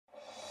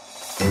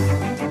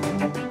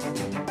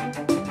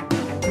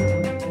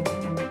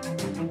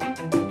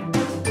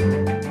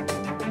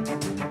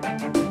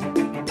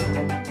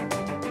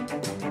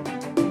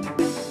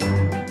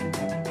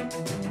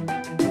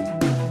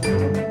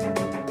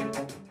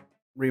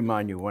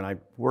Remind you, when I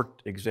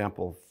worked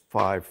example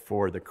 5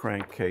 for the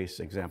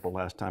crankcase example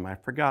last time, I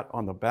forgot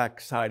on the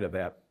back side of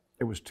that,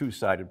 it was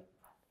two-sided.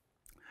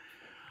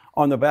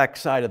 On the back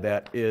side of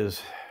that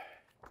is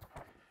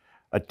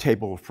a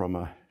table from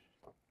a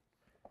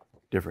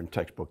different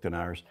textbook than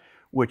ours,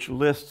 which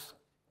lists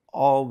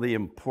all the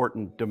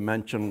important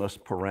dimensionless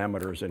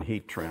parameters in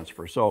heat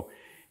transfer. So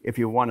if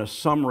you want a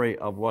summary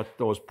of what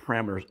those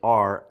parameters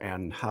are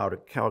and how to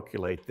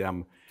calculate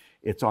them,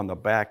 it's on the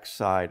back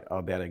side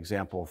of that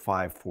example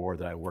 5.4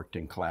 that I worked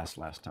in class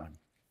last time.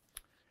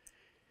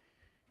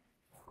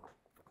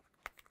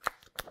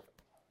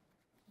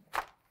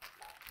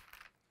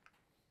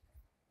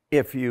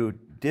 If you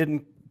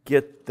didn't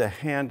get the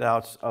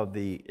handouts of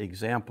the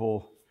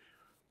example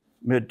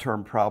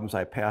midterm problems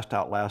I passed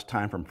out last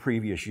time from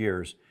previous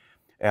years,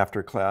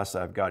 after class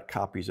I've got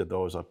copies of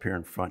those up here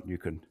in front. You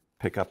can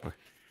pick up a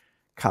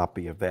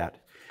copy of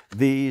that.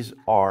 These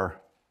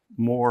are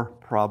more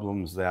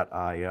problems that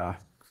I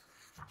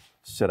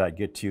said I'd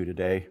get to you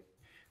today.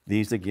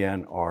 These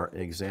again are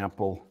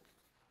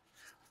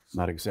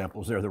not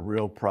examples, they're the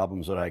real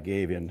problems that I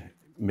gave in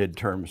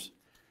midterms,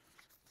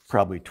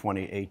 probably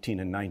 2018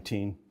 and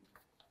 19.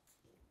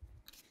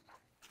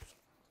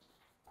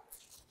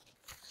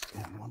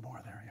 And one more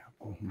there,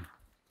 yeah. Mm-hmm.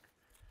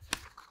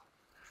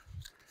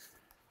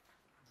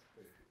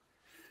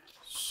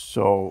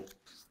 So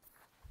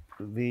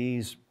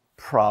these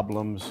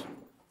problems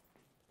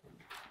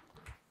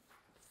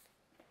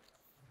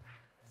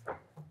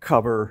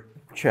cover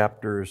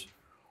chapters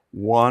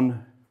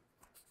 1,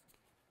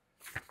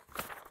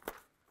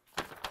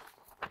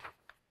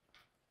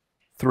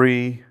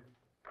 3,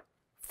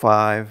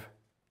 5,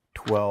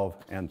 12,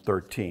 and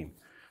 13.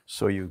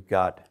 So you've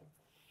got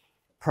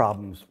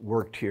problems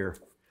worked here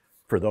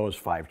for those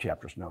 5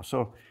 chapters now.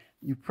 So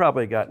you've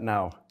probably got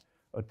now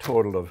a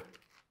total of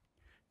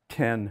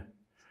 10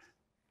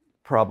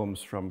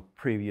 problems from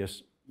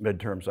previous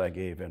midterms I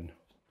gave in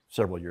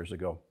several years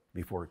ago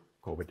before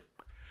COVID.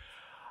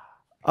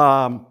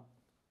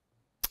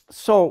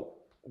 So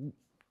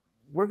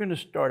we're going to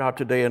start out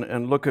today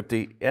and look at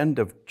the end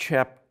of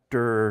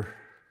chapter.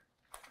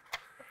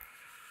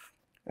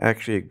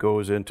 Actually, it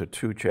goes into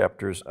 2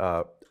 chapters,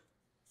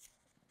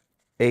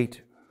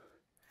 8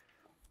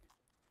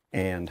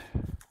 and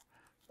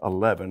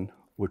 11,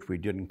 which we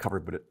didn't cover,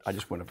 but I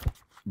just want to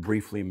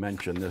briefly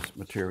mention this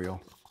material.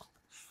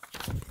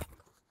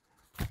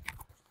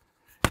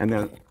 And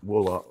then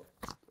we'll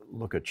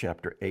look at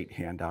chapter 8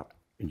 handout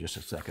in just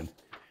a second.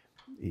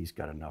 He's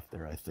got enough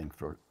there, I think,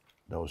 for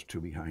those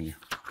 2 behind you.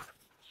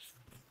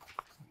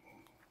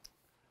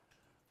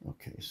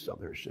 Okay, so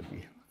there should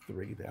be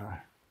 3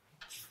 there.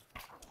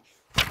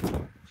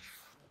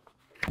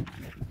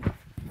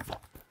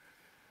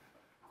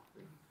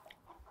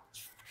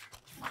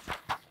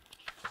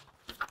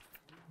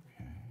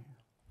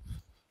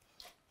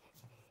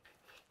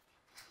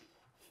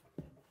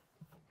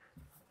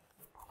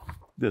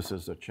 This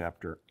is a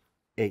chapter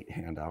 8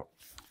 handout.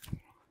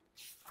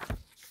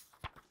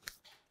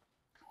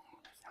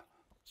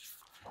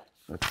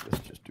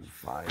 Let's just do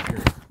 5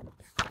 here.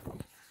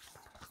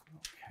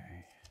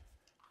 Okay.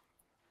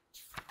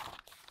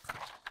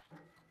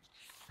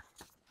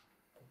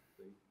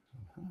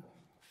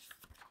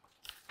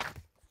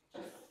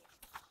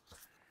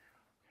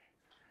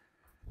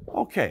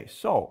 Okay,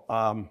 so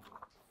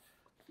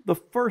the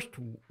first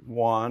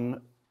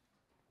one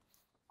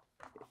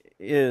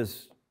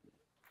is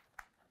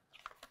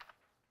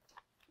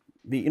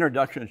the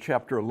introduction to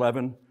chapter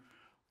 11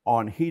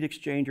 on heat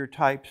exchanger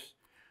types,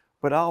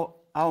 but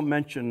I'll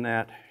mention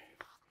that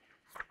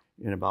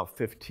in about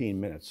 15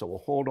 minutes, so we'll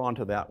hold on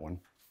to that one.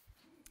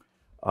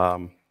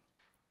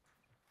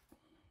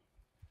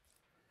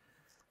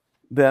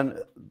 Then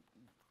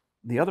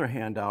the other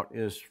handout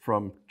is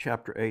from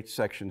chapter 8,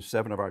 section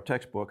 7 of our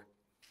textbook,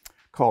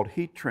 called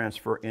Heat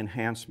Transfer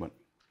Enhancement.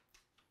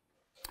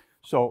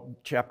 So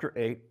chapter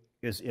 8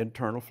 is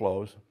internal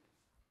flows,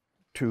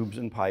 tubes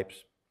and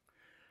pipes.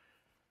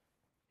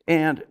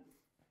 And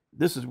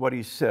this is what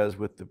he says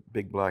with the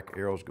big black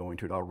arrows going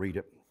to it. I'll read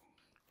it.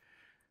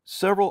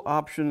 Several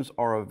options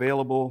are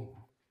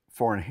available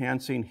for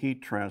enhancing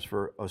heat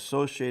transfer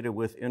associated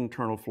with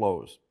internal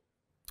flows.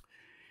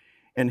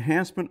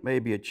 Enhancement may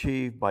be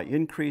achieved by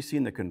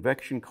increasing the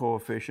convection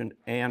coefficient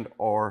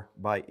and/or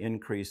by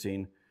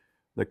increasing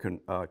the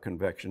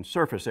convection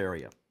surface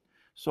area.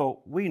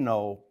 So we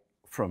know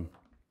from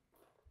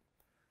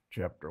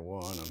chapter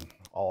 1 and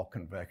all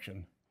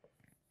convection,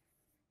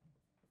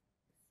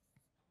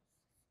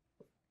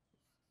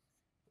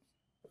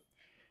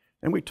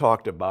 and we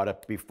talked about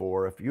it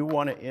before. If you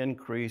want to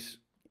increase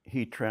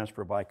heat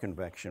transfer by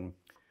convection,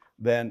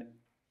 then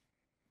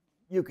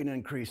you can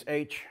increase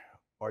H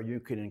or you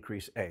can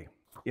increase A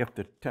if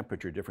the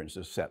temperature difference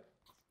is set.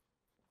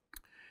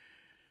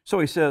 So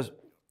he says,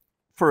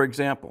 for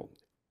example,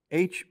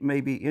 H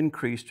may be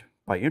increased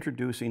by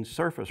introducing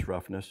surface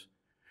roughness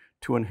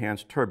to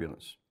enhance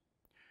turbulence.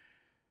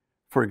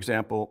 For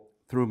example,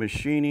 through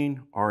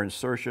machining or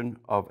insertion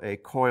of a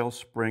coil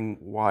spring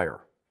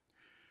wire.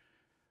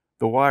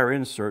 The wire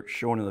insert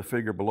shown in the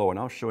figure below, and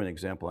I'll show you an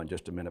example in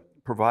just a minute,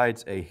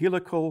 provides a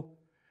helical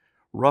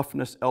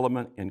roughness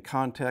element in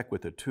contact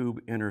with the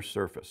tube inner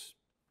surface.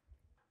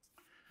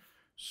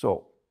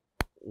 So,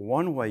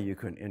 one way you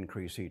can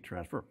increase heat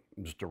transfer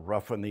is to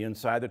roughen the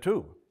inside of the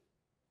tube,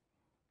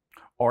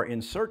 or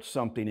insert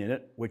something in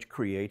it which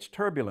creates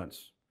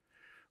turbulence.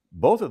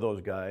 Both of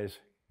those guys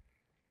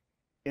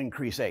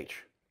increase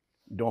H.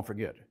 Don't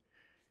forget,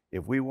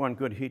 if we want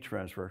good heat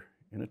transfer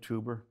in a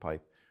tube or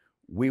pipe,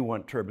 we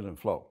want turbulent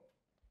flow.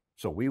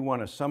 So we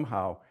want to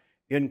somehow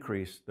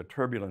increase the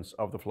turbulence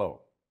of the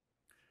flow.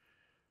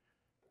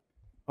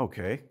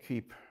 Okay,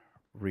 keep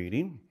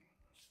reading.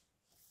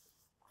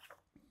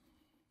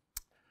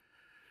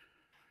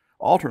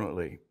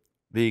 Alternately,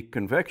 the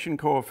convection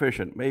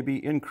coefficient may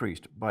be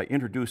increased by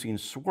introducing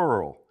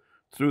swirl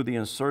through the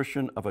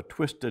insertion of a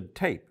twisted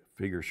tape,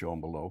 figure shown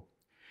below.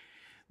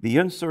 The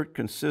insert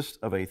consists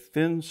of a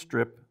thin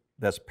strip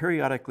that's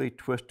periodically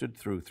twisted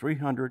through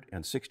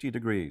 360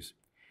 degrees.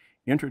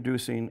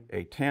 Introducing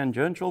a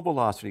tangential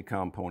velocity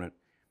component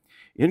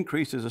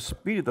increases the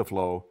speed of the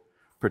flow,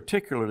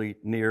 particularly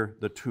near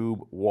the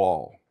tube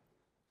wall.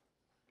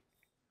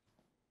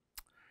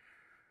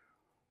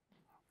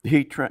 The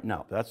heat transfer,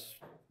 now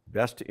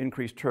that's to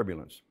increase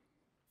turbulence.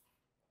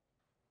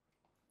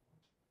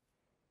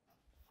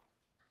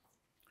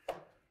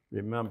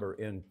 Remember,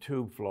 in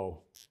tube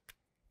flow,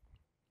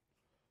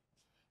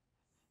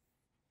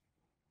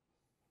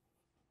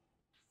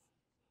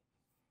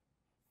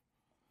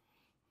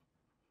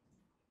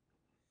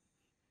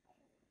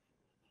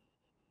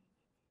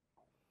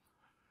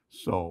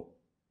 so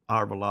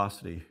our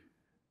velocity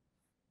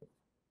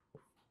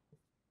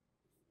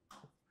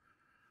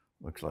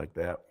looks like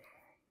that.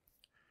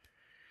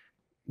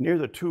 Near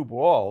the tube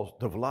walls,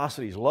 the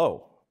velocity is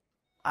low.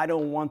 I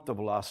don't want the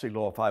velocity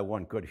low if I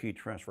want good heat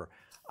transfer.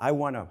 I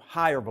want a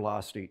higher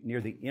velocity near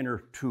the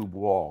inner tube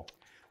wall.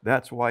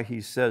 That's why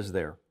he says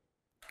there,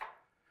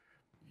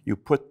 you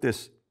put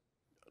this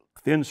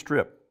thin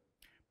strip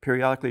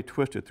periodically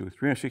twisted through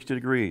 360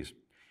 degrees.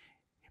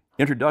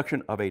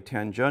 Introduction of a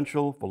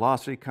tangential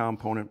velocity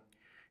component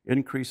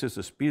increases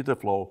the speed of the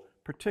flow,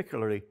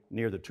 particularly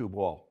near the tube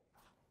wall.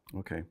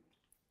 Okay.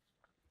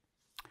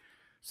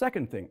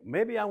 Second thing,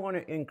 maybe I want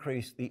to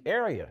increase the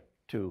area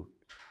to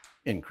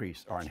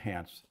increase or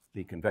enhance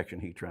the convection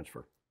heat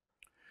transfer.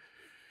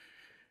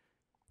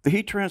 The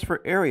heat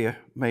transfer area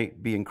may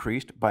be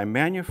increased by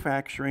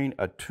manufacturing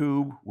a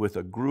tube with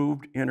a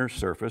grooved inner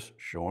surface,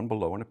 shown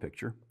below in a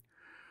picture,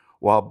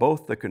 while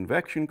both the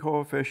convection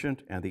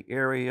coefficient and the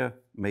area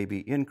may be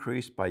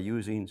increased by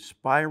using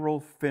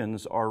spiral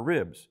fins or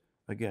ribs,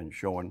 again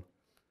shown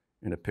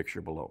in a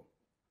picture below.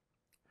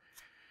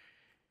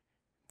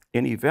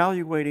 In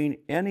evaluating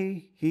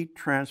any heat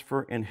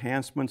transfer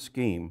enhancement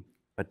scheme,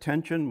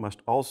 attention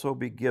must also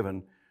be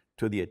given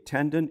to the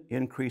attendant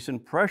increase in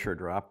pressure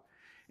drop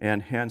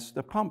and hence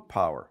the pump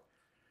power.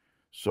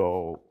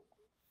 So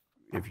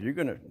if you're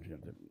going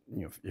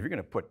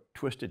to put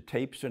twisted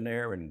tapes in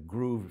there and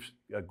grooves,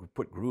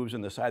 put grooves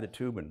in the side of the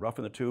tube and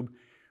roughen the tube,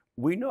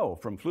 we know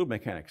from fluid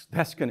mechanics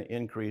that's going to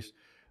increase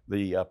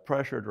the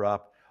pressure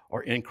drop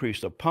or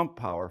increase the pump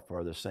power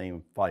for the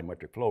same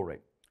volumetric flow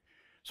rate.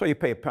 So you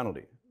pay a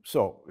penalty.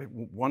 So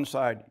one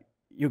side,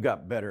 you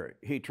got better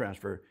heat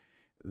transfer.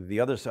 The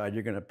other side,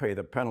 you're going to pay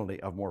the penalty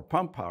of more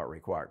pump power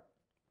required.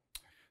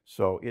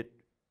 So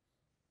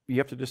you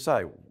have to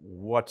decide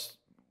what's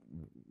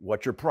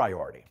your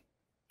priority.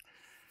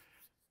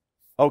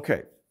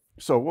 Okay,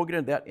 so we'll get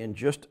into that in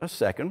just a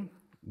second,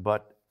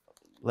 but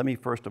let me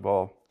first of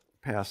all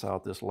pass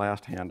out this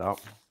last handout.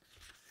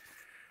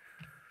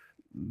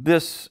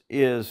 This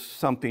is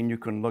something you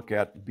can look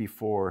at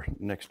before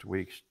next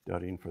week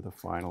studying for the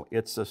final.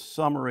 It's a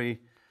summary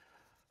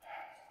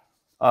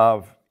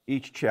of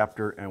each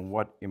chapter and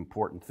what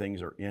important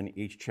things are in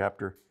each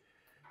chapter.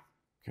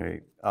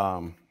 Okay,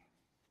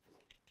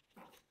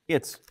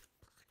 it's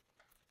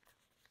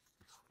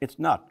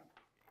not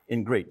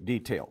in great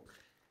detail.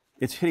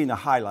 It's hitting the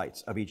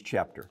highlights of each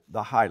chapter,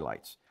 the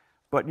highlights.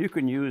 But you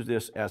can use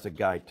this as a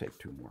guide. Take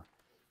two more.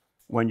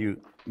 When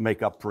you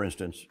make up, for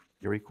instance,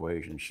 your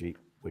equation sheet,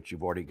 which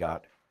you've already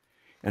got.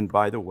 And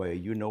by the way,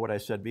 you know what I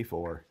said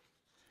before.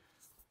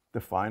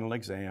 The final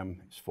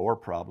exam is 4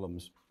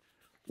 problems.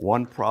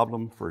 1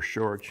 problem for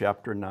sure,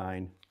 chapter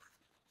 9,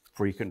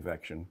 free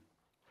convection.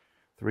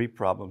 3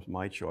 problems,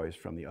 my choice,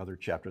 from the other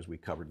chapters we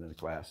covered in the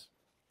class.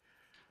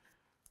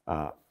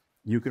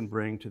 You can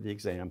bring to the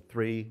exam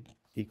 3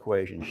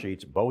 equation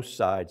sheets, both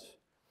sides,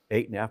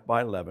 8.5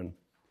 by 11.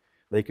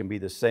 They can be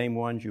the same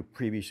ones you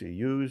previously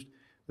used.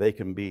 They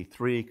can be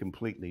 3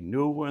 completely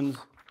new ones.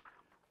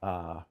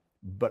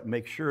 But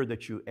make sure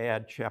that you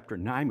add chapter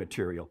 9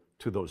 material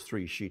to those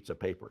 3 sheets of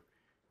paper.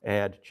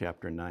 Add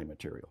chapter 9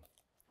 material.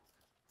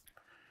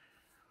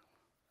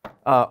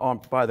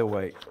 By the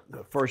way,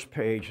 the first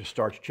page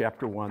starts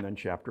chapter 1, then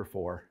chapter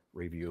 4,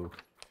 review.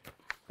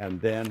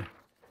 And then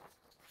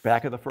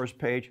back of the first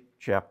page,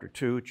 chapter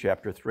 2,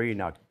 chapter 3.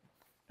 Now,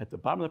 at the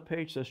bottom of the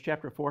page says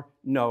chapter 4.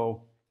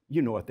 No,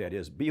 you know what that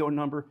is. BO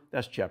number,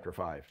 that's chapter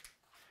 5.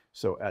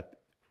 So at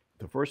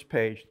the first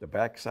page, the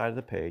back side of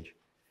the page,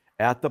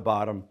 at the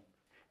bottom,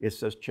 it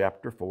says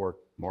chapter 4.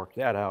 Mark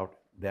that out.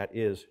 That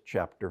is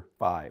chapter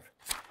 5.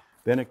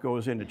 Then it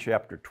goes into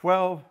chapter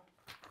 12,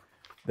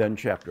 then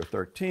chapter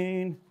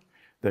 13,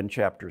 then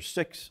chapter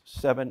 6,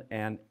 7,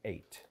 and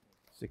 8.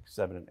 6,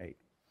 7, and 8.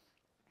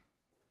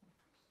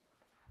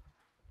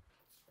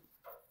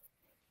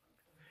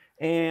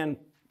 And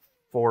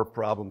 4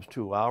 problems,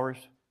 2 hours,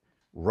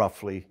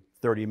 roughly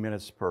 30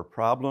 minutes per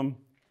problem,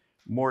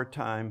 more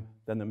time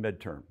than the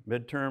midterm.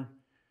 Midterm,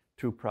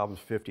 2 problems,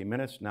 50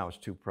 minutes. Now it's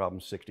 2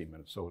 problems, 60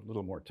 minutes, so a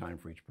little more time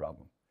for each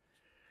problem.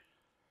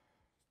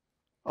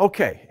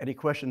 Okay, any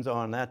questions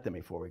on that then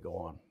before we go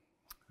on?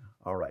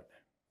 All right.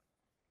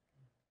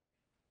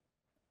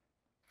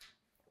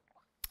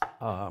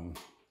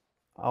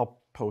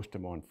 I'll post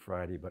them on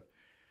Friday, but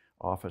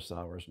office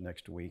hours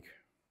next week.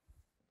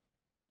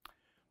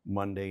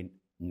 Monday,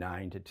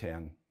 9 to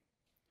 10.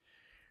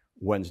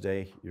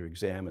 Wednesday, your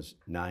exam is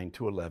 9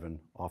 to 11.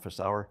 Office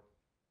hour,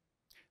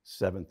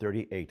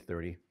 7:30,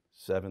 8:30.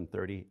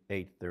 7:30,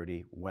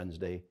 8:30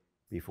 Wednesday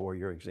before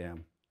your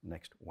exam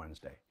next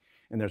Wednesday.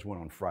 And there's one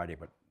on Friday,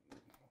 but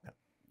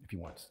if you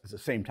want, it's the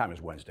same time as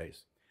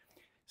Wednesdays.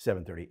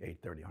 7:30,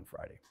 8:30 on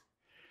Friday.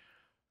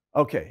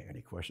 Okay,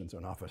 any questions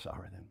on office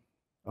hour then?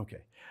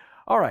 Okay,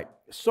 all right,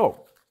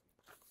 so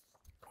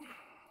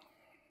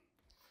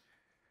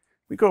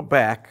we go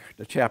back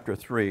to chapter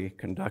 3,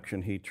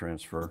 conduction heat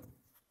transfer.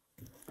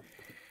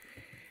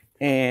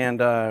 And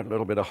a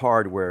little bit of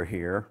hardware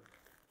here.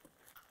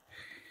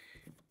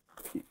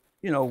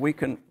 You know, we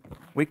can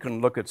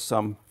look at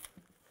some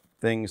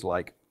things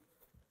like,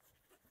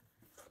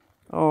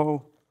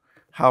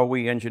 how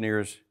we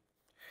engineers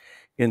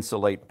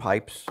insulate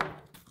pipes.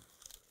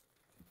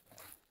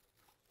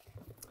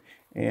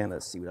 And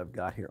let's see what I've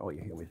got here. Oh,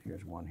 yeah,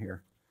 here's one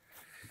here.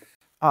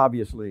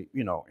 Obviously,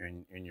 you know,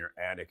 in your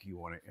attic, you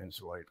want to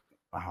insulate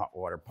a hot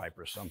water pipe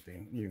or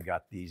something. You've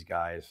got these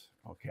guys,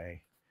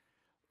 okay?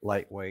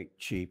 Lightweight,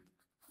 cheap,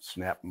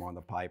 snap them on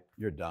the pipe,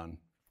 you're done.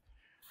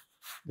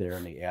 There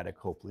in the attic,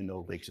 hopefully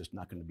no leaks. It's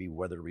not going to be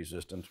weather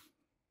resistant.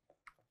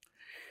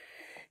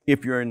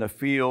 If you're in the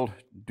field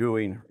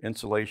doing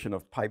insulation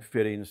of pipe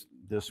fittings,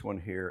 this one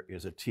here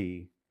is a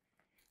T.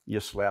 You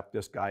slap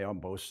this guy on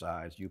both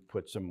sides, you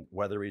put some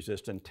weather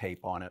resistant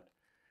tape on it,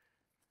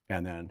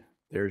 and then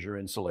there's your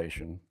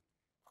insulation.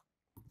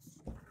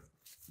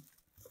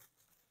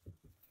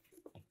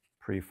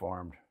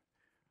 Preformed,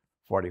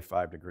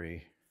 45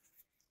 degree.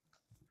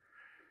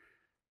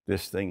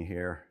 This thing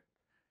here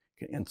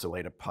can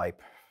insulate a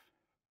pipe,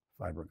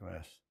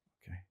 fiberglass,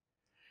 okay?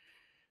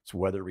 It's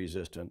weather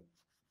resistant,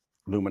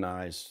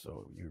 luminized,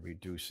 so you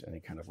reduce any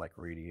kind of like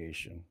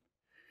radiation.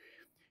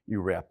 You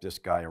wrap this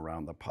guy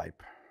around the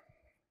pipe.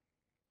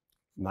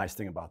 Nice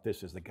thing about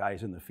this is the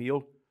guys in the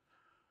field,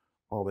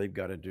 all they've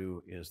got to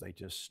do is they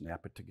just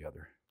snap it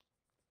together.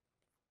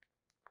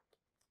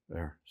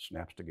 There,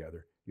 snaps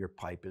together. Your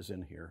pipe is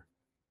in here.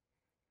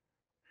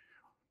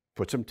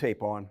 Put some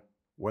tape on,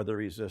 weather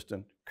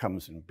resistant,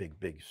 comes in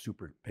big,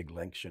 super big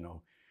lengths, you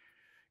know.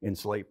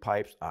 Insulate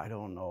pipes, I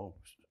don't know,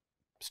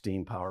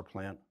 steam power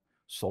plant,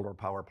 solar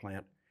power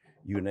plant,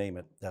 you name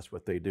it, that's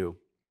what they do.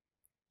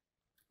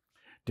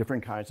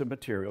 Different kinds of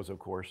materials, of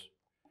course.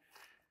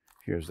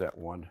 Here's that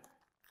one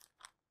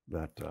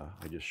that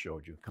I just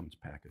showed you, comes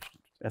packaged.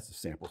 That's the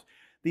samples.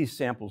 These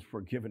samples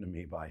were given to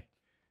me by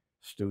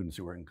students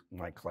who were in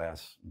my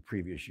class in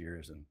previous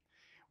years, and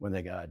when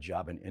they got a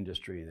job in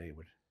industry, they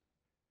would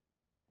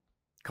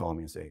call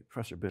me and say,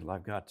 Professor Biddle,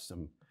 I've got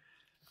some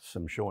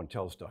show and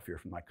tell stuff here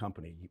from my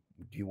company.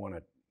 Do you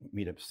want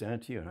me to send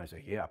it to you? And I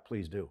say, yeah,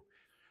 please do.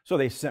 So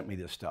they sent me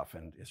this stuff,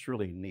 and it's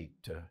really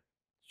neat to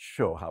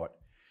show how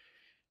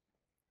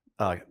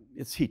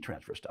it's heat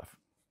transfer stuff.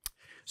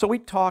 So we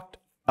talked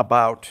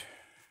about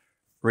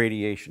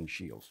radiation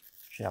shields,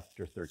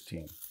 chapter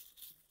 13.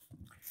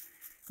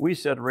 We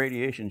said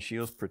radiation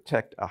shields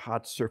protect a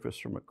hot surface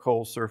from a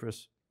cold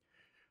surface.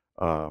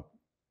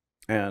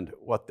 And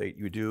what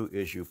you do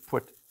is you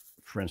put,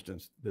 for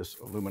instance, this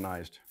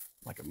aluminized,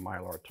 like a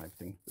Mylar type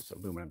thing, this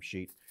aluminum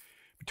sheet,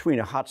 between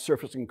a hot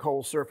surface and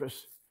cold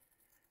surface,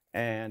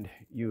 and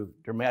you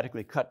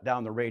dramatically cut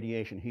down the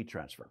radiation heat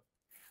transfer.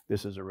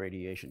 This is a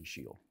radiation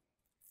shield.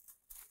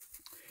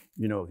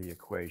 You know the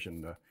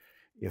equation,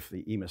 if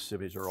the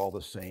emissivities are all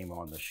the same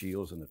on the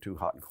shields and the two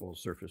hot and cold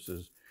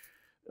surfaces,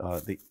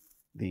 the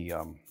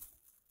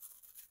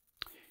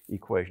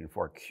equation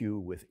for Q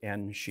with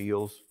N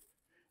shields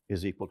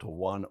is equal to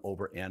 1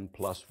 over N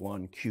plus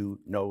 1 Q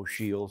no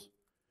shields.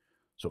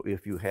 So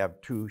if you have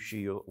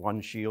one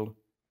shield,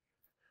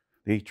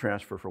 the heat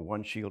transfer for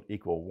one shield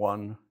equal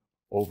 1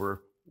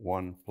 over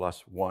 1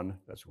 plus 1,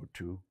 that's what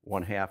 2,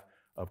 1/2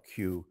 of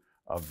Q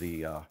of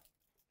the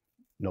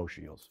no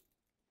shields.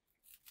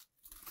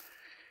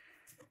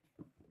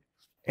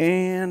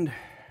 And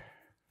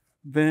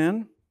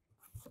then,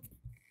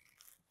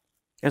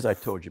 as I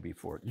told you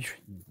before,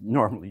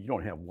 normally you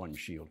don't have one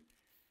shield.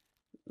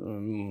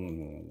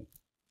 20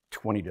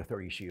 to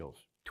 30 shields,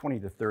 20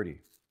 to 30.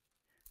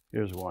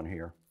 Here's one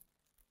here.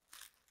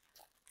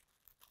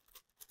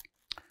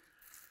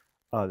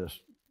 This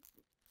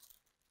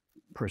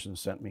person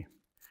sent me.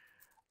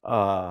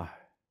 I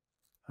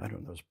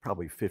don't know, there's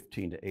probably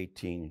 15 to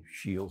 18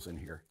 shields in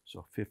here.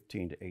 So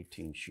 15 to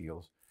 18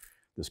 shields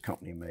this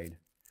company made.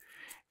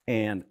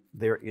 And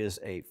there is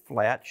a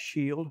flat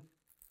shield.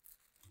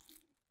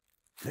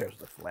 There's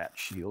the flat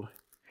shield.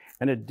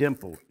 And a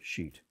dimple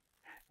sheet.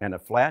 And a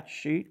flat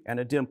sheet and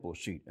a dimple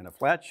sheet. And a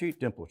flat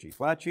sheet, dimple sheet.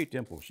 Flat sheet,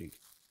 dimple sheet.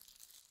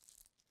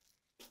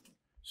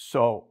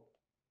 So,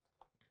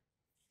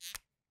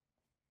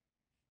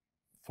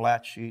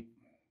 flat sheet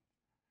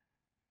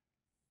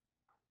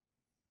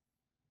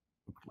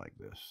looks like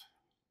this.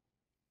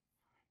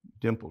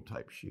 Dimple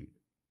type sheet.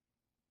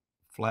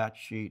 Flat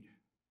sheet,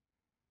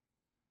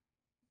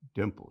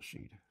 dimple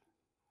sheet.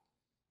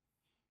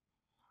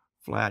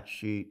 Flat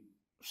sheet,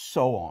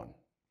 so on.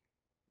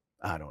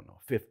 I don't know,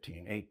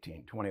 15,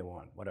 18,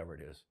 21, whatever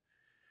it is.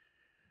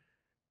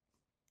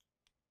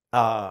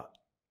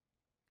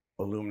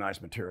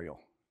 Aluminized material,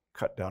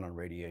 cut down on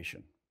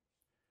radiation.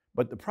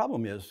 But the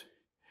problem is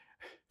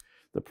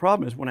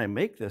when I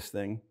make this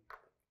thing,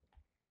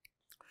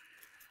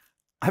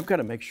 I've got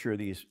to make sure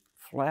these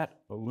flat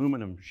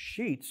aluminum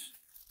sheets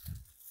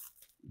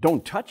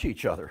don't touch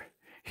each other.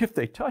 If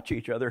they touch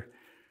each other,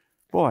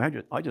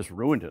 boy, I just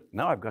ruined it.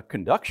 Now I've got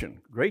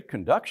conduction, great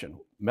conduction,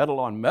 metal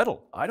on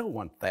metal. I don't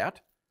want that.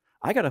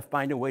 I got to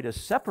find a way to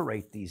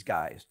separate these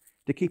guys,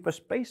 to keep a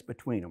space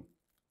between them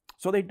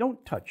so they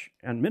don't touch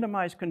and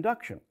minimize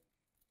conduction.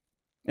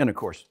 And of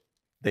course,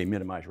 they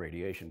minimize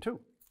radiation too.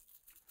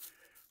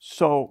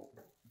 So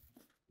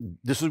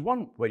this is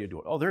one way to do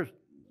it. Oh,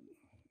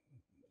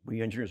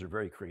 we engineers are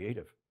very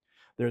creative.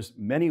 There's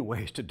many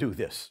ways to do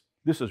this.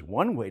 This is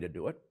one way to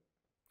do it.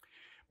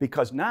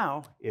 Because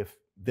now, if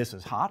this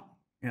is hot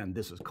and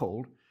this is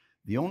cold,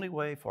 the only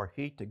way for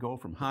heat to go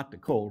from hot to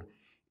cold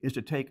is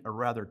to take a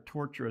rather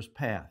tortuous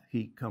path.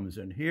 Heat comes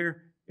in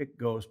here, it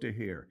goes to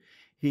here.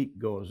 Heat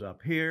goes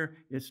up here,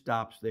 it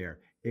stops there.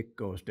 It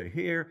goes to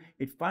here,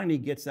 it finally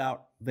gets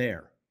out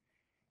there.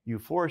 You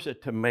force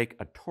it to make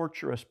a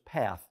tortuous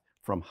path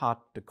from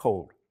hot to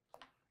cold.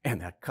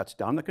 And that cuts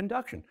down the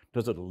conduction.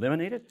 Does it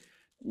eliminate it?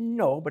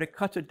 No, but it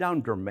cuts it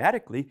down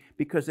dramatically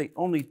because they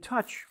only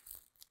touch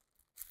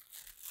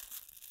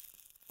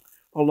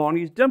along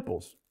these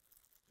dimples.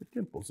 The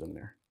dimples in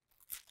there.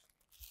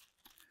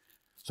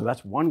 So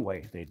that's one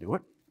way they do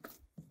it.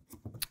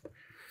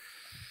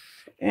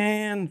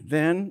 And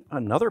then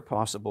another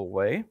possible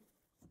way,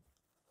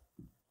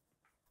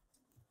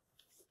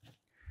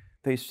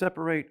 they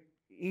separate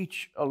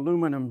each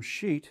aluminum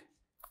sheet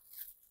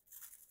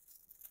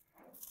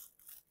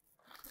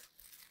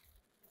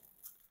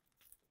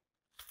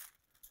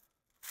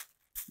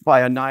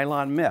by a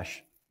nylon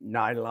mesh.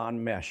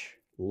 Nylon mesh,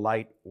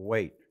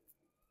 lightweight,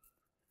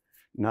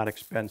 not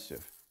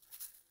expensive.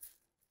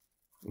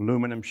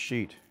 Aluminum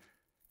sheet,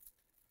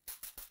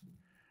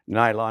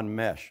 nylon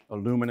mesh,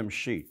 aluminum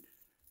sheet.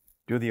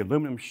 Do the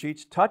aluminum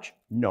sheets touch?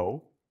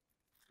 No.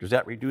 Does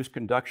that reduce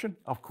conduction?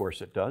 Of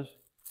course it does.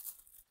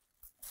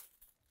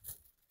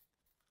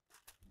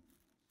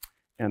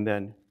 And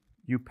then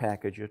you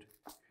package it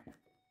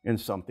in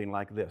something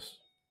like this.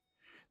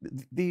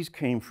 These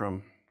came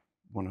from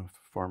one of the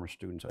former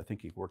students. I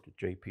think he worked at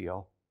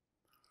JPL,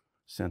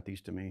 sent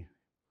these to me.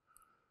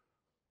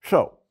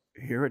 So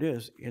here it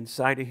is.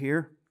 Inside of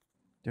here,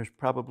 there's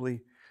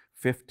probably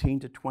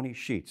 15 to 20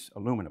 sheets,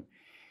 aluminum.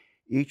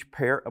 Each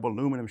pair of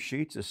aluminum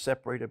sheets is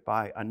separated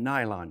by a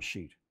nylon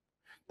sheet.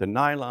 The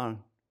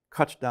nylon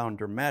cuts down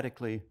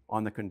dramatically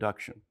on the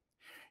conduction.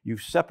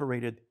 You've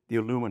separated the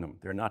aluminum.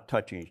 They're not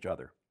touching each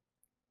other.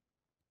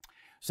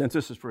 Since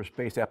this is for a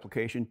space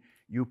application,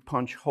 you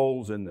punch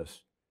holes in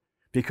this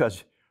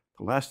because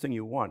the last thing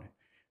you want,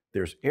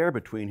 there's air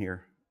between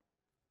here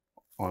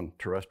on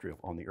terrestrial,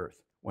 on the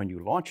Earth. When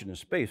you launch it in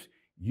space,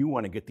 you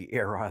want to get the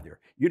air out of there.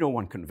 You don't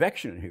want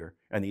convection in here,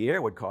 and the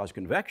air would cause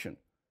convection.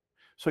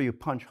 So you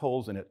punch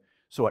holes in it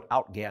so it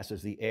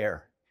outgasses the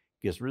air,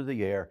 gets rid of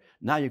the air.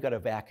 Now you've got a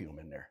vacuum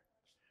in there.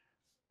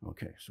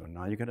 Okay, so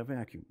now you've got a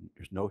vacuum.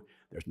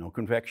 There's no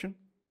convection.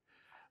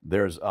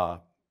 There's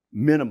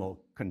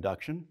minimal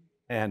conduction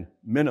and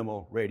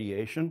minimal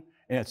radiation,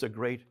 and it's a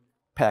great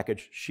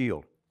package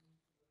shield.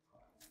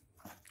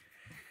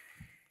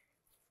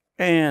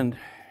 And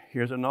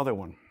here's another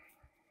one.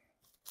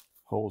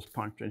 Holes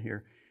punched in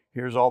here.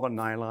 Here's all the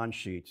nylon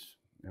sheets,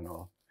 you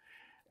know,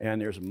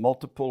 and there's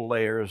multiple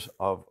layers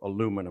of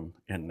aluminum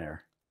in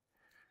there.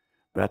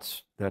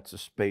 That's a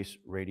space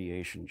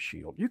radiation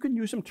shield. You can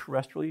use them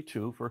terrestrially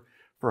too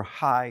for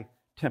high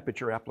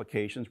temperature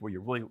applications where you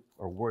really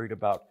are worried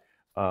about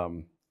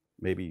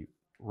maybe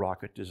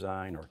rocket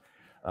design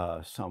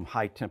or some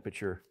high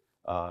temperature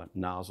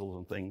nozzles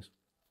and things.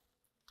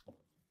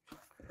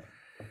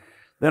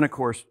 Then of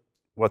course,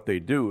 what they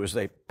do is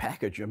they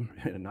package them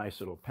in a nice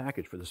little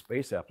package for the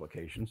space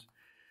applications.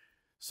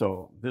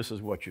 So this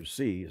is what you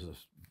see is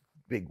this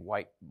big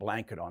white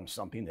blanket on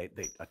something. They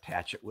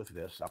attach it with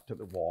this up to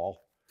the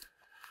wall,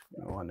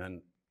 you know, and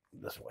then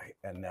this way.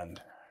 And then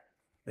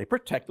they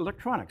protect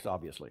electronics,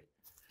 obviously.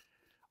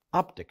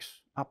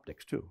 Optics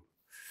too.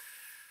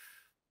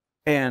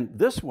 And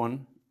this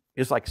one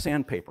is like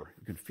sandpaper.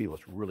 You can feel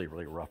it's really,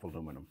 really rough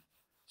aluminum.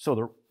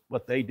 So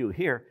what they do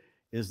here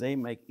is they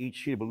make each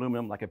sheet of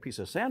aluminum like a piece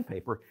of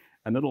sandpaper,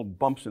 and little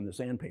bumps in the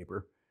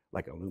sandpaper,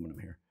 like aluminum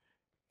here,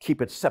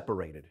 keep it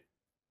separated.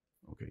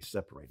 Okay,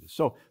 separated.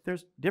 So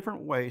there's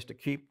different ways to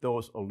keep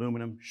those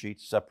aluminum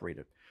sheets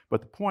separated. But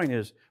the point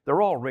is,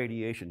 they're all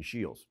radiation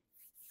shields.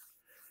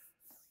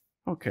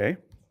 Okay,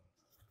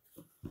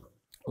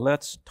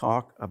 let's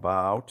talk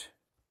about,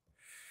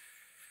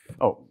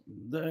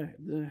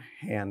 the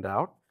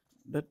handout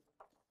that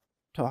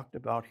talked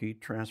about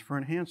heat transfer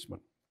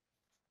enhancement.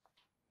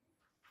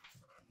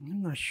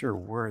 I'm not sure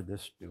where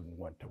this student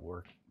went to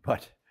work,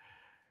 but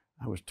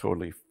I was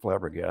totally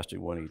flabbergasted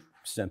when he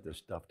sent this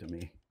stuff to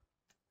me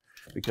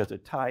because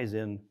it ties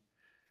in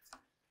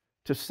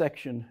to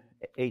section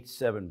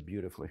 8.7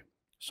 beautifully.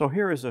 So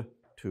here is a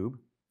tube,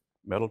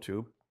 metal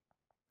tube.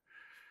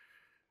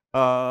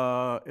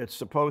 It's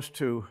supposed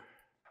to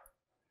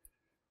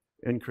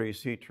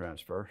increase heat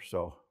transfer.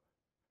 So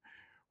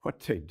what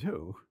they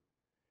do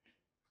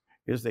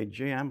is they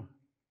jam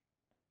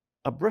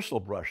a bristle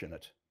brush in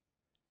it.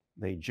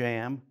 They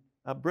jam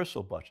a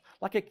bristle brush,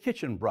 like a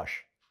kitchen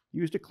brush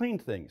used to clean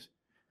things.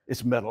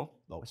 It's metal,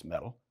 though it's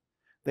metal.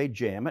 They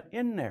jam it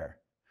in there.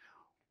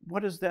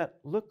 What does that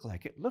look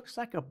like? It looks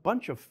like a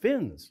bunch of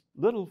fins,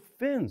 little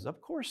fins.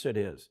 Of course it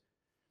is.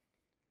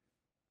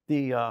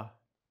 The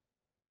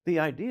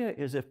idea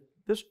is if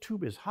this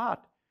tube is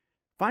hot,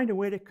 find a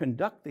way to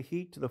conduct the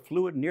heat to the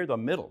fluid near the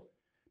middle,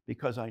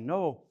 because I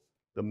know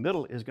the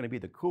middle is going to be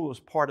the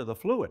coolest part of the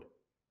fluid.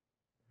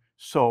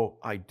 So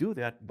I do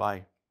that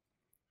by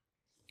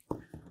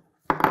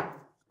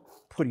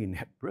putting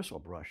that bristle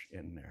brush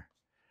in there,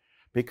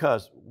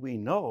 because we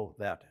know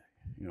that,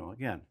 you know,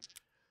 again,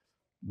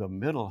 the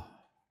middle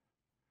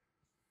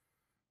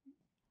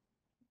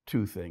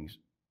two things.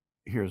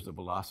 Here's the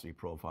velocity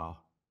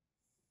profile.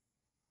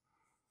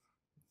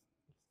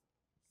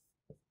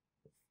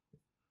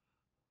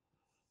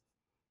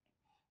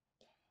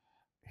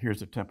 Here's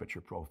the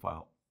temperature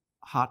profile.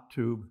 Hot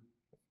tube.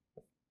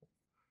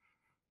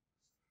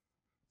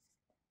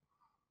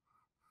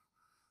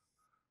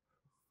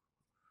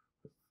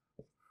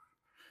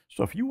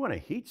 So if you want to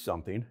heat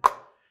something,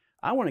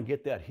 I want to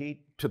get that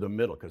heat to the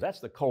middle because that's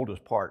the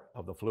coldest part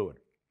of the fluid.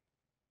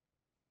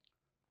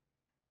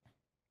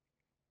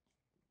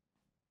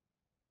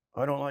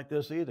 I don't like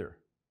this either.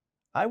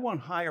 I want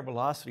higher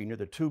velocity near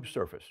the tube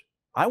surface.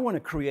 I want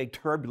to create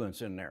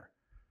turbulence in there.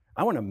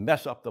 I want to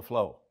mess up the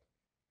flow.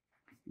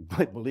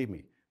 But believe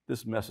me,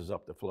 this messes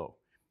up the flow.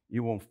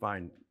 You won't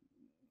find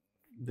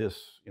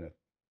this in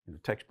a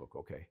textbook,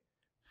 okay?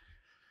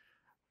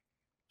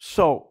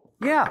 So,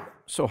 yeah,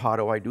 so how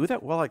do I do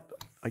that? Well,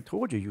 I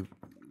told you,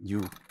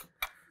 you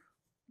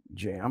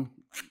jam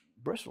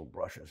bristle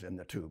brushes in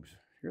the tubes.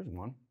 Here's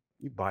one.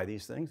 You buy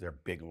these things, they're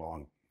big,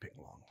 long.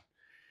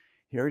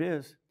 Here it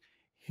is,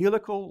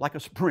 helical like a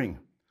spring,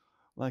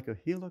 like a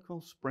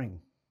helical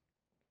spring.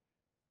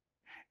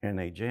 And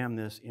they jam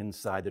this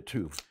inside the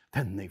tube.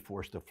 Then they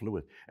force the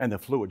fluid, and the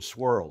fluid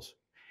swirls.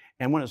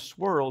 And when it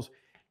swirls,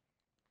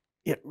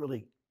 it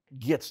really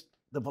gets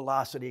the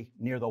velocity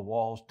near the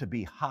walls to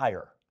be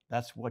higher.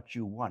 That's what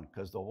you want,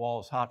 because the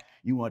wall's hot.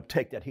 You want to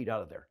take that heat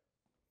out of there.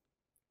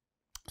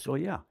 So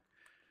yeah,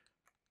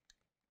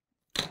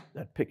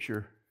 that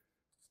picture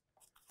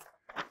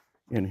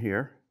in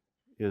here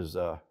is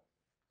a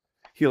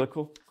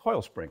helical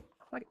coil spring,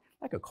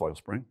 like a coil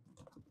spring.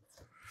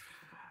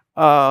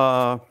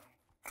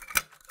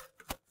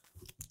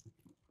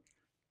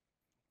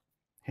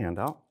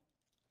 Handout.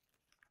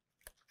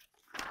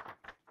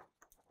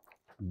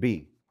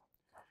 B.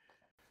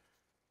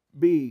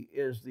 B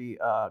is the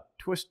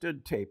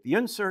twisted tape. The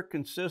insert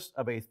consists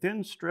of a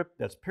thin strip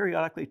that's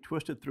periodically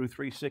twisted through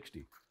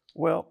 360.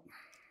 Well,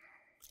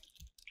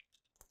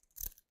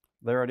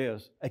 there it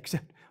is,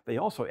 except they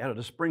also added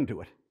a spring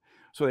to it.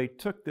 So they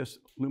took this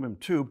aluminum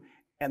tube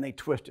and they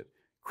twisted.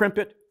 Crimp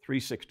it,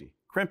 360.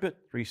 Crimp it,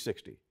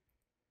 360.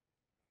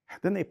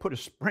 Then they put a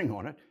spring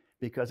on it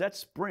because that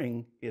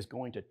spring is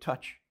going to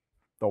touch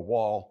the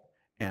wall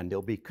and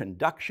there'll be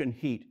conduction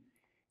heat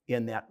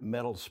in that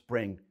metal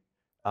spring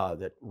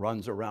that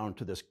runs around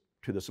to this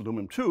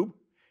aluminum tube.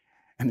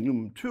 And the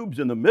aluminum tube's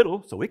in the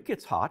middle, so it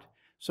gets hot,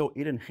 so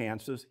it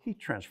enhances heat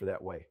transfer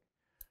that way.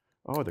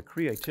 Oh, the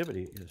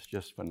creativity is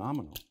just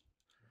phenomenal.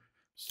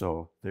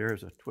 So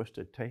there's a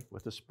twisted tape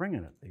with a spring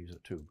in it. They use a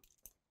tube.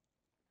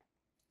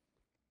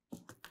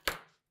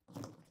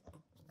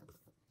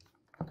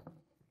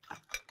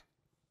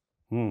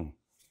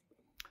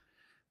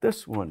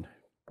 This one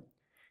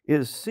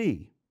is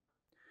C.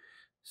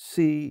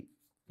 C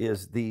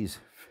is these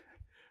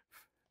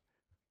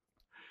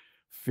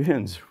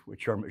fins,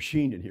 which are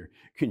machined in here.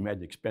 Can you imagine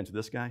the expense of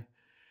this guy?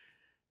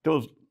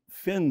 Those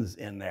fins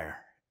in there,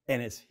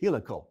 and it's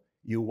helical.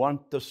 You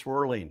want the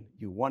swirling.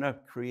 You want to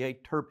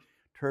create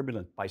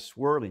turbulence by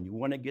swirling. You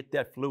want to get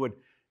that fluid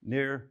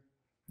near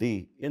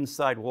the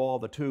inside wall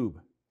of the tube.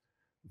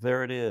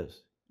 There it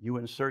is. You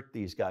insert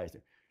these guys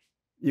there.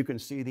 You can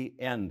see the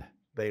end.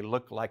 They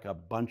look like a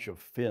bunch of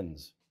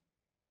fins.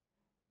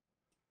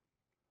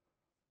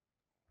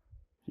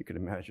 You can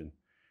imagine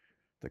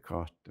the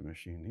cost to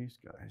machine these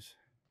guys.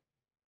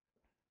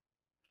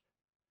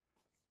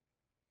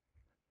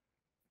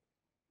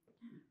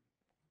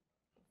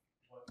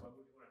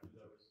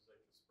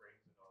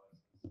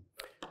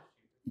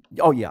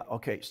 Oh yeah,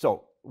 okay,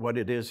 so what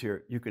it is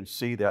here, you can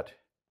see that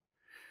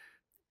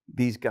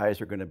these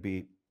guys are going to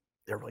be,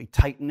 they're really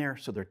tight in there,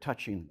 so they're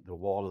touching the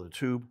wall of the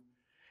tube.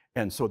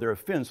 And so they're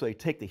fins, so they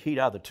take the heat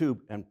out of the tube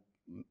and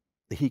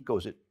the heat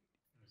goes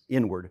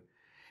inward.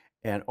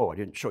 And oh, I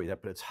didn't show you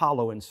that, but it's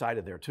hollow inside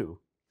of there too.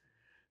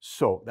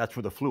 So that's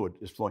where the fluid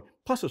is flowing.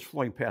 Plus it's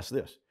flowing past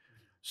this.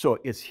 So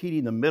it's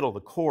heating the middle,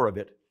 the core of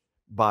it,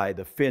 by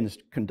the fins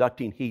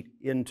conducting heat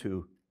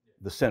into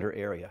the center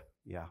area.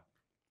 Yeah.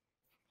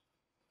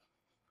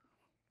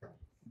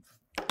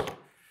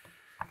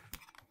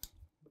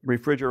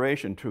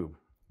 Refrigeration tube,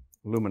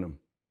 aluminum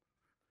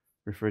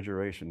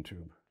refrigeration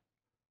tube.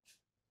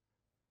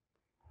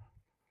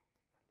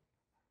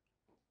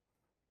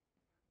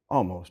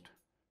 Almost.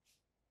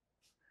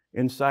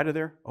 Inside of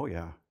there, oh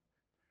yeah,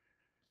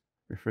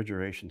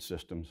 refrigeration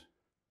systems.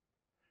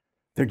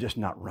 They're just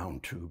not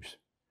round tubes.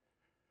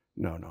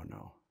 No, no,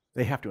 no.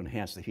 They have to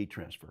enhance the heat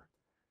transfer.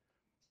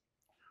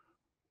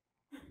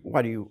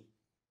 Why do you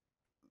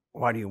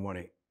want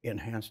to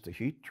enhance the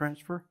heat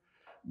transfer?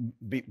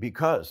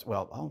 Because,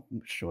 well, I'll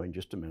show you in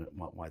just a minute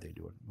why they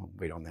do it. I'll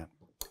wait on that.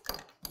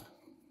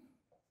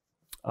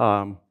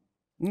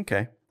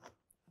 Okay.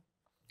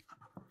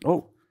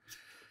 Oh,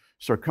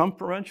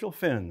 circumferential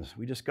fins.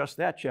 We discussed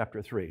that,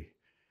 chapter 3.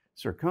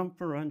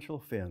 Circumferential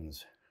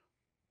fins.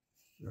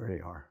 There they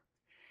are.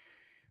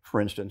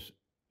 For instance,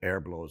 air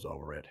blows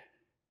over it.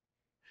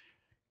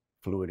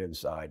 Fluid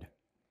inside.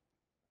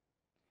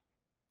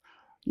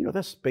 You know,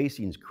 that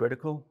spacing is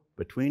critical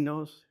between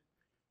those.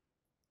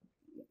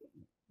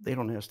 They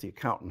don't ask the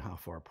accountant how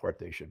far apart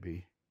they should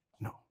be.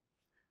 No.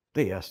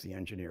 They ask the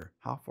engineer,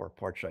 how far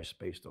apart should I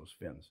space those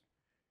fins?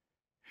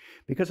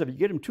 Because if you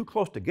get them too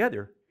close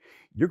together,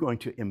 you're going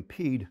to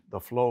impede the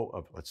flow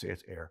of, let's say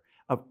it's air,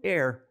 of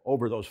air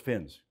over those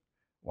fins.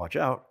 Watch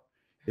out.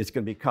 It's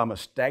going to become a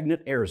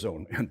stagnant air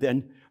zone, and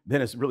then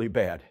it's really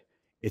bad.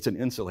 It's an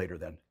insulator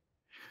then.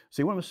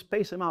 So you want to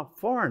space them out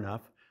far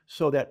enough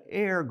so that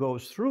air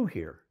goes through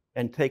here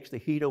and takes the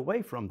heat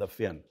away from the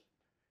fin.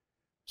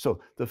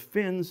 So the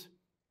fins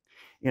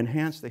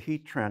enhance the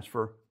heat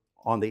transfer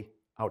on the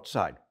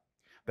outside.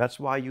 That's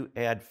why you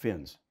add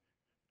fins,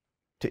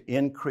 to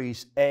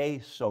increase A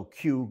so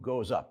Q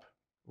goes up.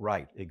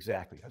 Right,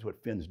 exactly. That's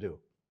what fins do.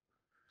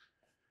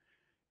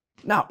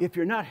 Now, if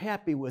you're not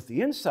happy with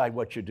the inside,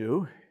 what you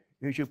do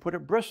is you put a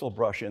bristle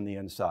brush in the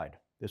inside.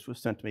 This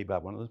was sent to me by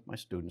one of my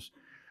students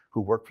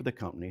who worked for the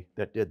company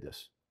that did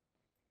this.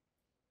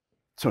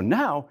 So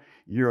now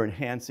you're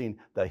enhancing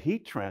the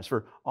heat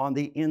transfer on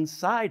the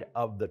inside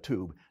of the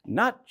tube,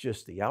 not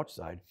just the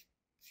outside.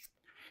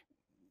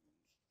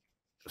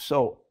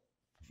 So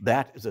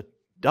that is a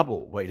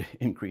double way to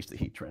increase the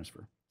heat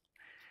transfer.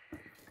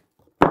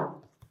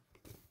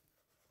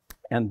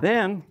 And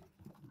then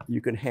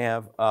you can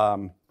have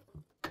on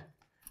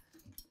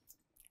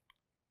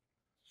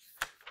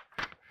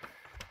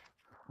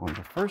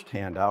the first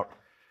handout,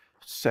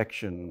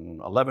 section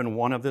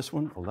 11.1 of this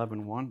one,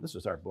 11.1, this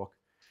is our book.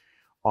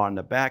 On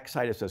the back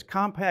side it says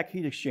compact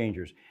heat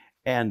exchangers.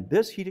 And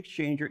this heat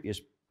exchanger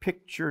is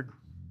picture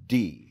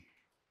D.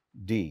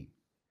 D.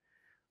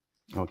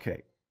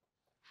 Okay,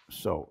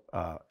 so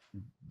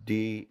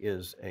D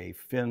is a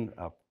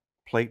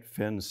plate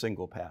fin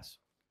single pass.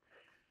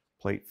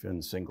 Plate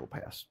fin single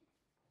pass.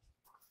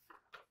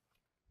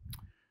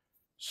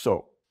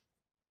 So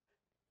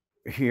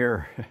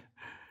here,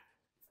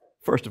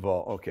 first of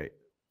all, okay,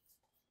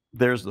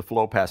 there's the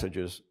flow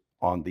passages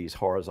on these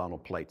horizontal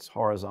plates.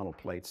 Horizontal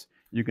plates,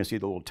 you can see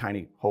the little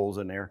tiny holes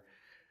in there,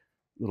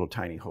 little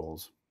tiny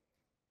holes.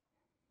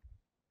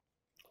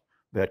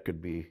 That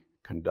could be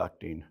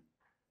conducting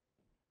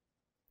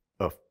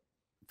a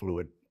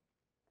fluid.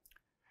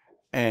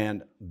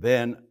 And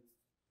then,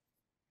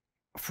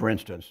 for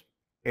instance,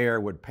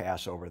 air would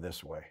pass over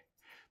this way.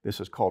 This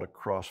is called a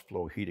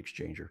cross-flow heat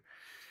exchanger.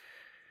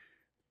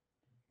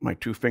 My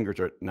two fingers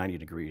are at 90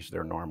 degrees,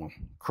 they're normal.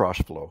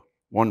 Cross-flow.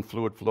 One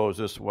fluid flows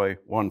this way,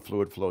 one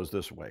fluid flows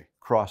this way.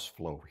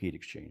 Cross-flow heat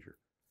exchanger.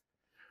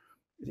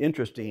 It's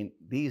interesting,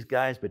 these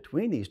guys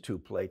between these two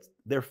plates,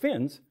 they're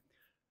fins,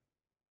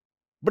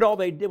 but all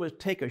they did was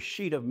take a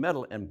sheet of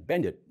metal and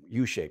bend it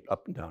U-shaped,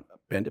 up and down,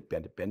 bend it,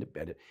 bend it, bend it,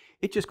 bend it.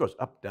 It just goes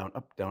up, down,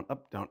 up, down,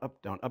 up, down,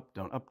 up, down, up,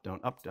 down, up, down,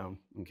 up, down,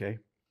 okay?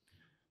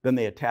 Then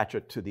they attach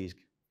it to these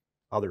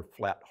other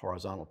flat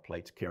horizontal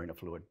plates carrying a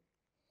fluid.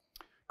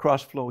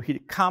 Cross-flow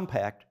heat,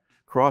 compact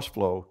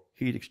cross-flow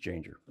heat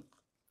exchanger.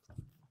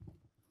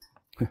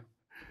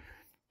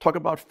 Talk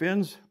about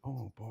fins.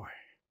 Oh boy,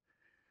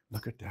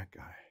 look at that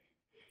guy.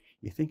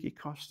 You think he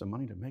costs the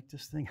money to make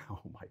this thing?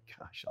 Oh my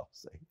gosh, I'll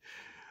say.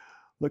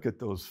 Look at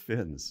those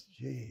fins.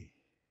 Gee.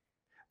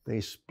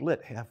 They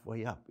split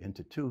halfway up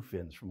into two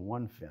fins from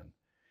one fin.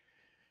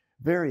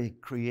 Very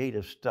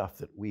creative stuff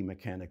that we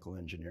mechanical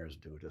engineers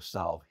do to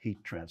solve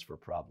heat transfer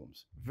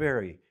problems.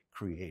 Very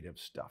creative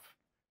stuff.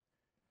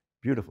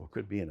 Beautiful.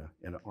 Could be in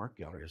an art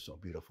gallery. It's so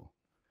beautiful.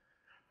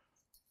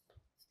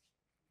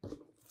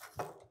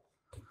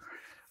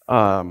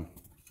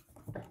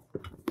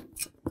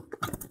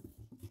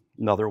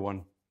 Another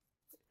one,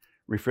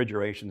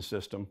 refrigeration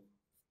system,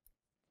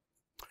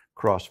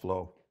 cross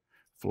flow,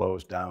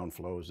 flows down,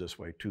 flows this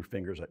way, two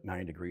fingers at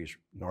 9 degrees,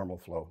 normal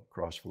flow,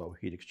 cross flow,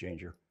 heat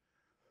exchanger.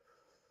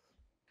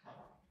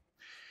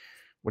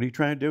 What are you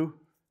trying to do?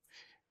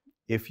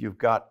 If you've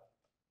got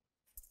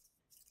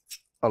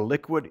a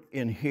liquid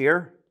in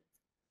here,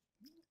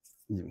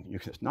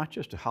 it's not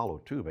just a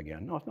hollow tube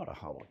again. No, it's not a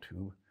hollow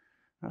tube.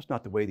 That's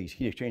not the way these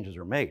heat exchangers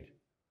are made.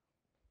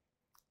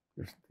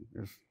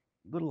 There's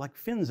little like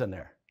fins in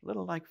there,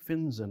 little like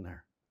fins in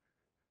there.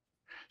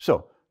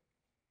 So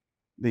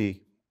the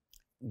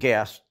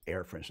gas,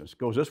 air for instance,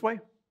 goes this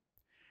way,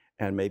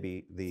 and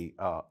maybe the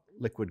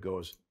liquid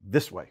goes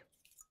this way,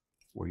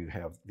 where you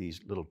have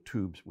these little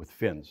tubes with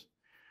fins.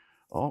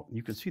 Oh,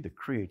 you can see the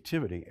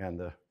creativity and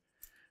the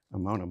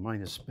amount of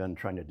money is spent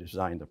trying to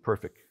design the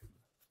perfect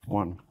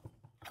one.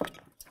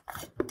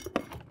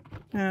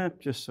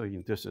 Just so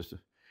you, this is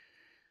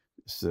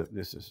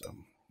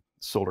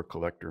solar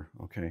collector,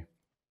 okay?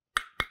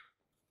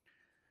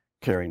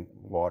 Carrying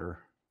water.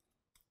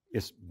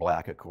 It's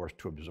black, of course,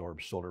 to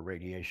absorb solar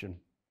radiation.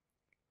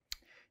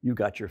 You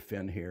got your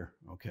fin here,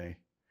 okay?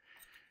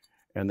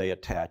 And they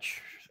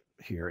attach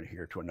here and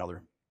here to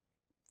another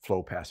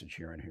flow passage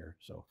here and here.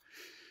 So,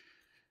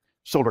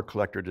 solar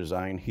collector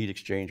design, heat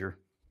exchanger.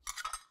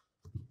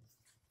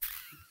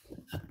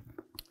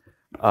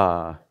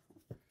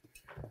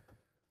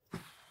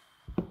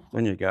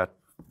 Then you got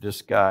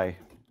this guy.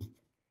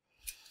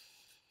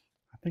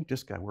 I think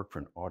this guy worked for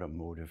an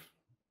automotive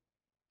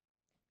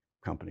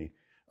company.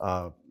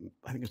 I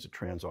think it's a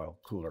Transoil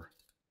cooler.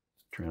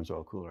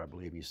 Transoil cooler, I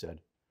believe he said.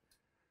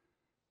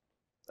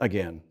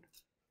 Again,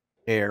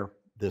 air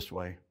this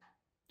way,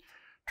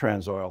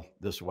 Transoil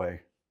this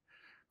way,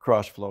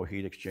 cross flow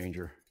heat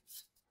exchanger.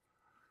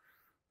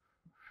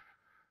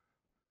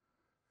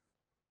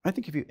 I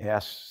think if you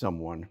ask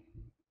someone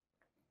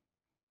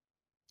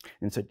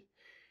and said,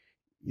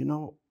 you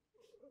know,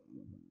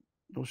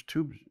 those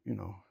tubes, you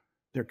know,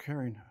 they're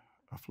carrying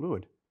a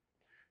fluid.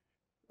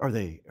 Are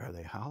they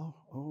hollow?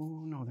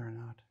 Oh, no, they're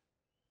not.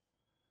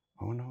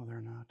 Oh, no,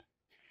 they're not.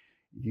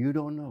 You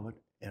don't know it,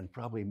 and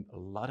probably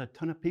a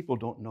ton of people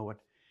don't know it.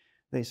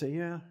 They say,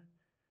 yeah,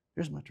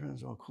 here's my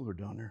Transoil cooler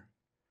down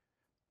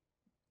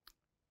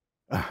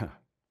there.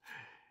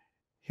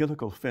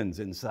 Helical fins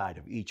inside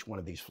of each one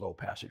of these flow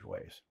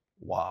passageways.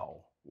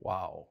 Wow,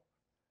 wow.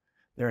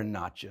 They're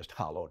not just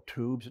hollow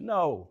tubes,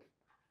 no.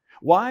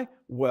 Why?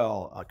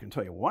 Well, I can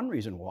tell you one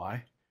reason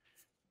why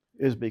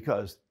is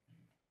because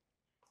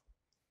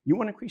you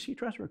want to increase heat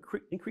transfer,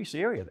 increase the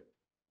area.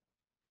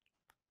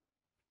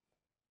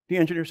 The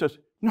engineer says,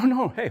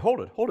 no, hey, hold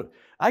it.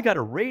 I got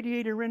a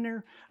radiator in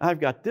there. I've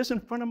got this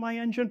in front of my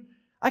engine.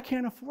 I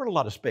can't afford a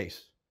lot of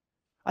space.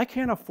 I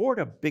can't afford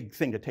a big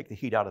thing to take the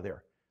heat out of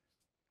there.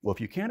 Well,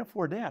 if you can't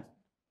afford that,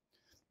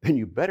 then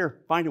you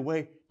better find a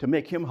way to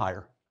make him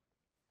higher.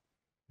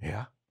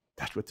 Yeah,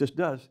 that's what this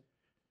does.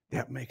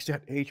 That makes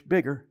that H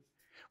bigger,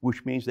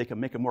 which means they can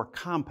make a more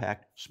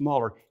compact,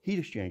 smaller heat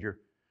exchanger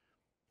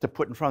to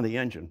put in front of the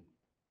engine.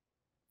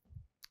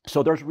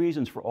 So there's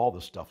reasons for all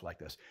this stuff like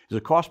this. Does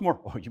it cost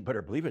more? Oh, you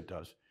better believe it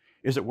does.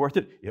 Is it worth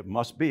it? It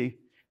must be,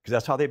 because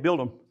that's how they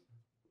build them.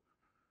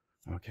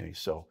 Okay,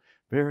 so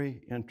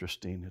very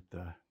interesting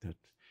that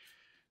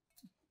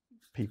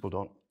people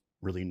don't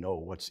really know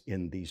what's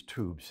in these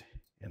tubes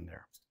in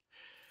there.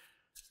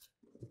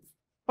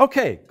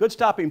 Okay, good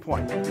stopping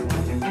point.